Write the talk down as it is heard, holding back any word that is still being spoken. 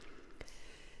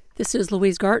This is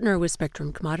Louise Gartner with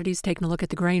Spectrum Commodities taking a look at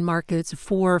the grain markets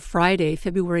for Friday,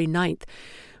 February 9th.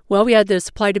 Well, we had the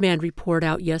supply-demand report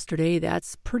out yesterday.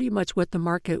 That's pretty much what the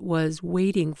market was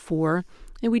waiting for.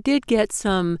 And we did get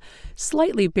some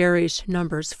slightly bearish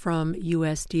numbers from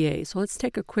USDA. So let's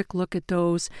take a quick look at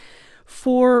those.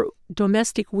 For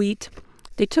domestic wheat,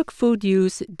 they took food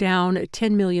use down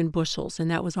 10 million bushels,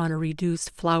 and that was on a reduced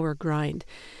flour grind.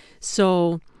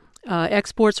 So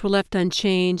exports were left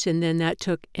unchanged, and then that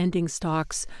took ending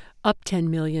stocks up 10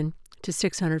 million to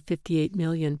 658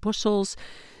 million bushels.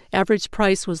 Average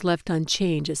price was left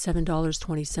unchanged at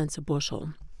 $7.20 a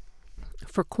bushel.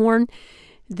 For corn,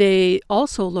 they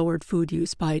also lowered food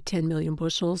use by 10 million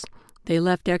bushels. They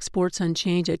left exports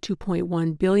unchanged at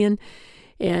 2.1 billion,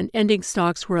 and ending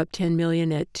stocks were up 10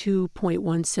 million at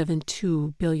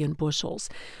 2.172 billion bushels.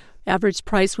 Average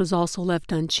price was also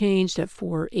left unchanged at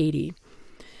 $4.80.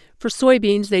 For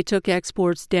soybeans, they took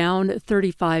exports down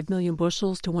 35 million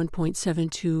bushels to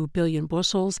 1.72 billion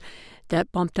bushels.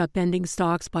 That bumped up ending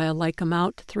stocks by a like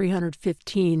amount,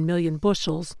 315 million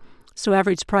bushels. So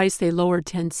average price, they lowered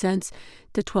 10 cents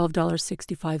to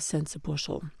 $12.65 a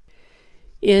bushel.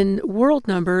 In world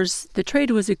numbers, the trade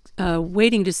was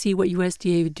waiting to see what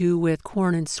USDA would do with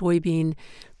corn and soybean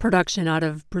production out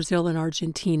of Brazil and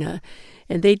Argentina.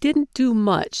 And they didn't do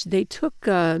much. They took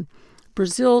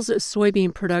Brazil's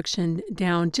soybean production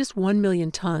down just 1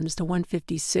 million tons to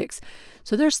 156.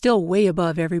 So they're still way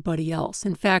above everybody else.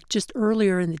 In fact, just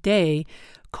earlier in the day,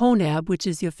 CONAB, which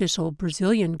is the official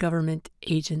Brazilian government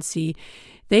agency,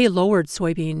 they lowered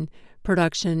soybean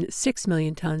production 6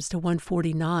 million tons to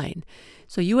 149.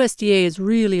 So USDA is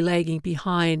really lagging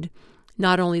behind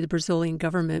not only the Brazilian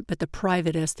government, but the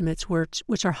private estimates,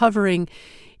 which are hovering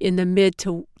in the mid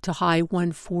to high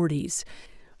 140s.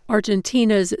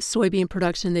 Argentina's soybean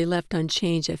production, they left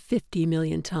unchanged at 50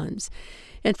 million tons.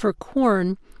 And for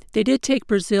corn, they did take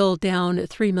Brazil down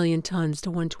 3 million tons to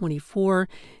 124.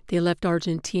 They left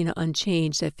Argentina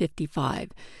unchanged at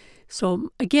 55. So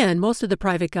again, most of the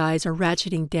private guys are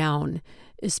ratcheting down,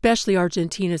 especially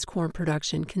Argentina's corn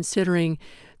production, considering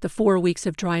the 4 weeks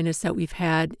of dryness that we've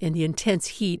had and the intense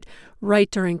heat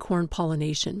right during corn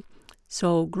pollination.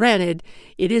 So granted,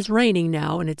 it is raining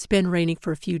now, and it's been raining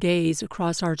for a few days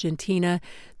across Argentina.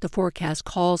 The forecast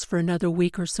calls for another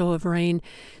week or so of rain.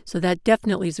 So that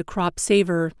definitely is a crop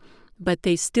saver, but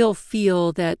they still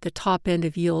feel that the top end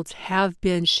of yields have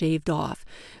been shaved off.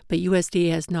 But USDA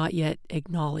has not yet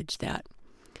acknowledged that.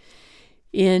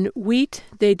 In wheat,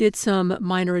 they did some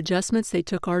minor adjustments. They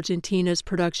took Argentina's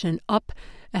production up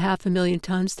 500,000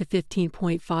 tons to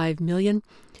 15.5 million,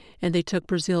 and they took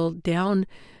Brazil down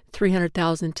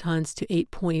 300,000 tons to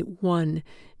 8.1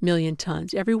 million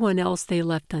tons. Everyone else they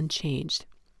left unchanged.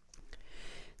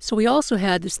 So we also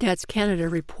had the Stats Canada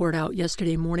report out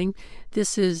yesterday morning.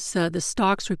 This is the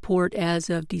stocks report as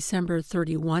of December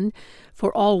 31.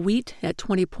 For all wheat at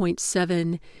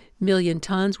 20.7 million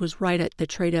tons was right at the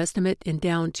trade estimate and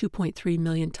down 2.3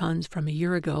 million tons from a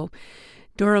year ago.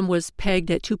 Durum was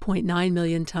pegged at 2.9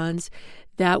 million tons.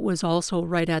 That was also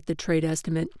right at the trade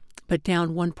estimate, but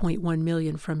down 1.1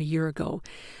 million from a year ago.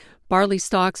 Barley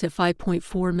stocks at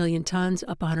 5.4 million tons,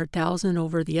 up 100,000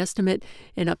 over the estimate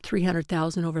and up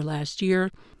 300,000 over last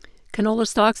year. Canola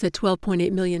stocks at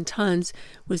 12.8 million tons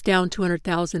was down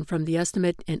 200,000 from the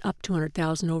estimate and up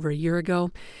 200,000 over a year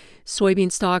ago. Soybean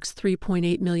stocks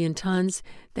 3.8 million tons,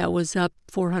 that was up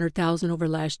 400,000 over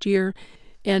last year.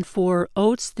 And for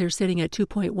oats, they're sitting at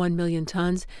 2.1 million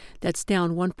tons. That's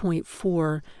down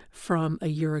 1.4 from a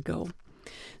year ago.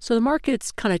 So the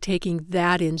market's kind of taking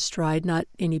that in stride, not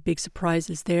any big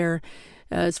surprises there.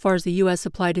 As far as the U.S.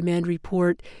 supply-demand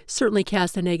report, certainly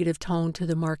cast a negative tone to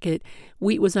the market.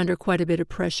 Wheat was under quite a bit of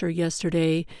pressure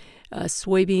yesterday.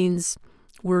 Soybeans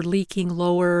were leaking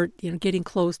lower, getting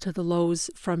close to the lows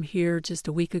from here just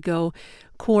a week ago.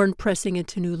 Corn pressing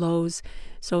into new lows.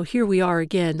 So here we are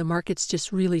again. The market's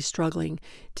just really struggling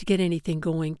to get anything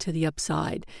going to the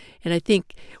upside. And I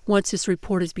think once this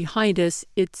report is behind us,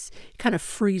 it's kind of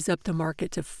frees up the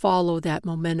market to follow that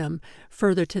momentum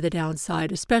further to the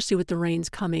downside, especially with the rains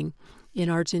coming in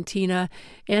Argentina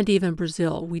and even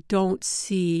Brazil. We don't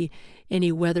see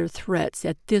any weather threats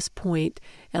at this point,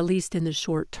 at least in the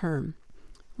short term.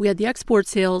 We had the export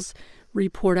sales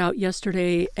report out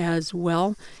yesterday as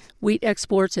well. Wheat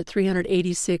exports at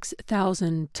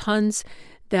 386,000 tons.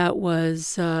 That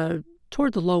was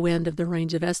toward the low end of the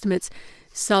range of estimates.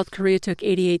 South Korea took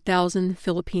 88,000,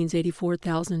 Philippines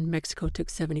 84,000, Mexico took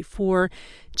 74,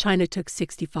 China took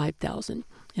 65,000,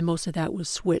 and most of that was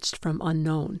switched from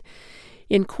unknown.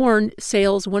 In corn,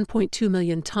 sales 1.2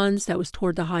 million tons. That was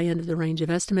toward the high end of the range of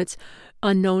estimates.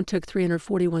 Unknown took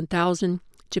 341,000.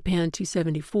 Japan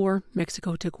 274,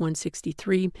 Mexico took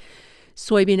 163.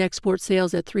 Soybean export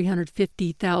sales at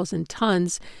 350,000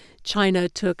 tons. China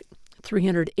took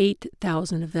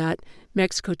 308,000 of that.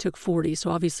 Mexico took 40. So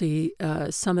obviously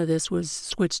some of this was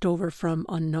switched over from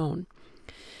unknown.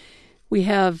 We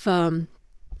have the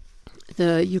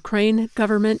Ukraine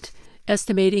government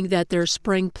estimating that their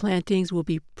spring plantings will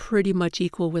be pretty much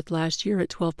equal with last year at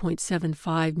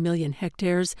 12.75 million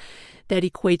hectares. That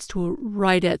equates to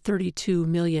right at 32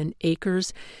 million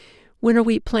acres. Winter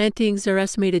wheat plantings are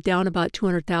estimated down about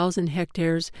 200,000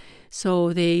 hectares,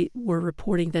 so they were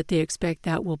reporting that they expect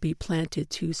that will be planted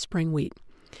to spring wheat.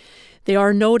 They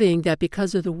are noting that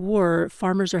because of the war,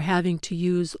 farmers are having to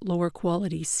use lower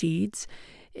quality seeds,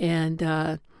 and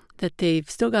that they've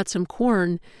still got some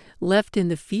corn left in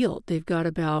the field. They've got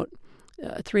about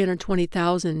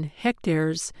 320,000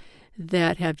 hectares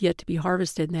that have yet to be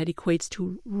harvested, and that equates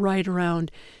to right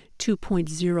around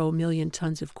 2.0 million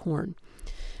tons of corn.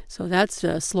 So that's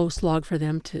a slow slog for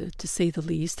them, to say the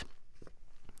least.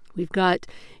 We've got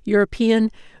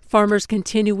European farmers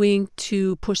continuing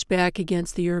to push back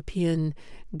against the European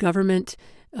government.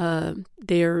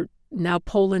 They're now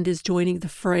Poland is joining the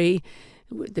fray.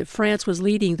 France was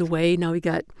leading the way. Now we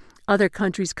got other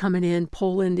countries coming in,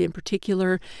 Poland in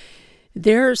particular.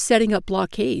 They're setting up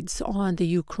blockades on the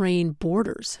Ukraine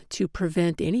borders to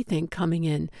prevent anything coming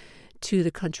in to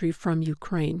the country from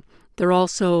Ukraine. They're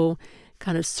also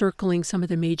kind of circling some of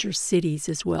the major cities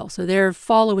as well. So they're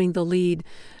following the lead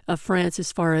of France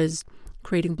as far as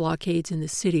creating blockades in the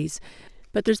cities.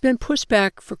 But there's been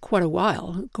pushback for quite a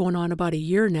while, going on about a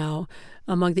year now,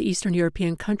 among the Eastern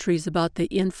European countries about the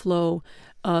inflow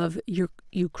of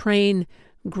Ukraine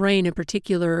grain in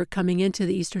particular coming into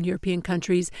the Eastern European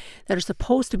countries that are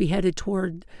supposed to be headed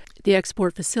toward the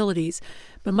export facilities.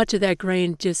 But much of that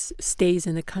grain just stays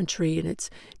in the country, and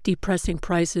it's depressing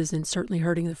prices and certainly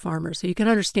hurting the farmers. So you can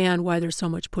understand why there's so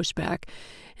much pushback,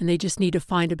 and they just need to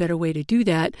find a better way to do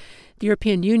that. The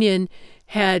European Union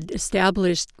had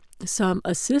established some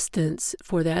assistance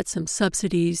for that, some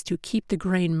subsidies to keep the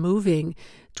grain moving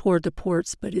toward the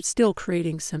ports, but it's still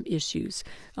creating some issues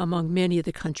among many of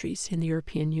the countries in the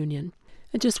European Union.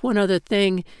 And just one other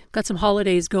thing, got some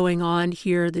holidays going on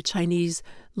here, the Chinese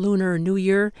Lunar New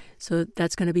Year, so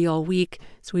that's going to be all week,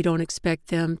 so we don't expect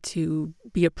them to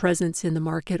be a presence in the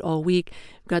market all week.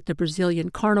 We've got the Brazilian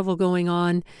Carnival going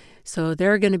on, so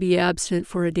they're going to be absent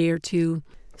for a day or two.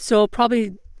 So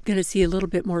probably going to see a little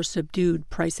bit more subdued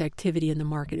price activity in the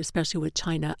market, especially with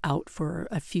China out for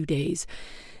a few days.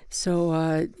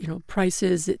 So,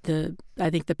 prices, I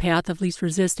think the path of least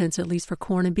resistance, at least for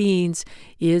corn and beans,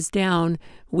 is down.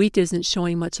 Wheat isn't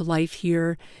showing much life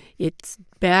here. It's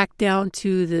back down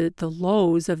to the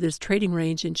lows of this trading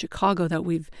range in Chicago that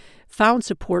we've found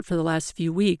support for the last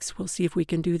few weeks. We'll see if we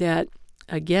can do that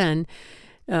again.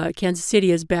 Kansas City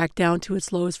is back down to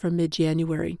its lows from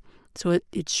mid-January. So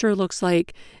it sure looks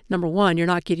like, number one, you're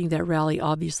not getting that rally,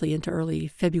 obviously, into early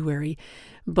February.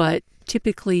 But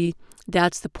typically,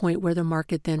 that's the point where the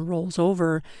market then rolls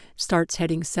over, starts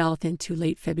heading south into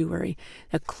late February.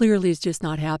 That clearly is just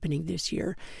not happening this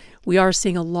year. We are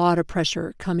seeing a lot of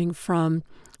pressure coming from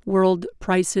world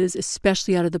prices,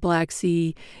 especially out of the Black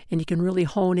Sea, and you can really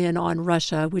hone in on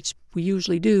Russia, which we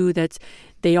usually do.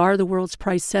 They are the world's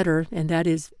price setter, and that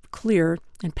is clear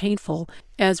and painful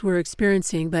as we're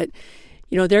experiencing. But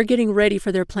they're getting ready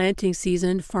for their planting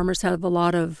season. Farmers have a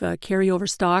lot of carryover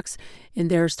stocks, and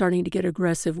they're starting to get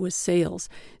aggressive with sales.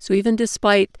 So even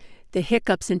despite the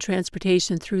hiccups in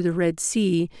transportation through the Red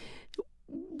Sea,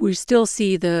 we still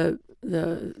see the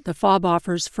FOB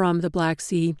offers from the Black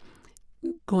Sea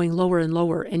going lower and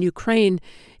lower. And Ukraine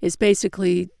is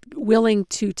basically willing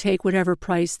to take whatever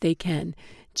price they can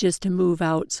just to move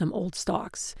out some old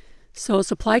stocks. So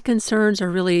supply concerns are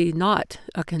really not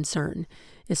a concern,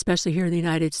 especially here in the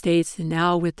United States. And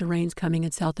now with the rains coming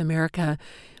in South America,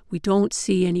 we don't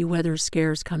see any weather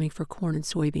scares coming for corn and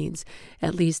soybeans,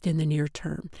 at least in the near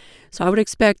term. So I would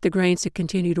expect the grains to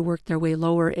continue to work their way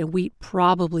lower, and wheat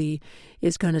probably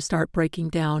is going to start breaking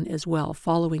down as well,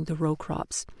 following the row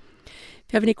crops.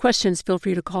 If you have any questions, feel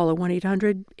free to call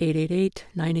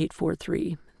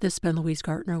 1-800-888-9843. This has been Louise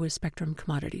Gartner with Spectrum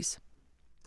Commodities.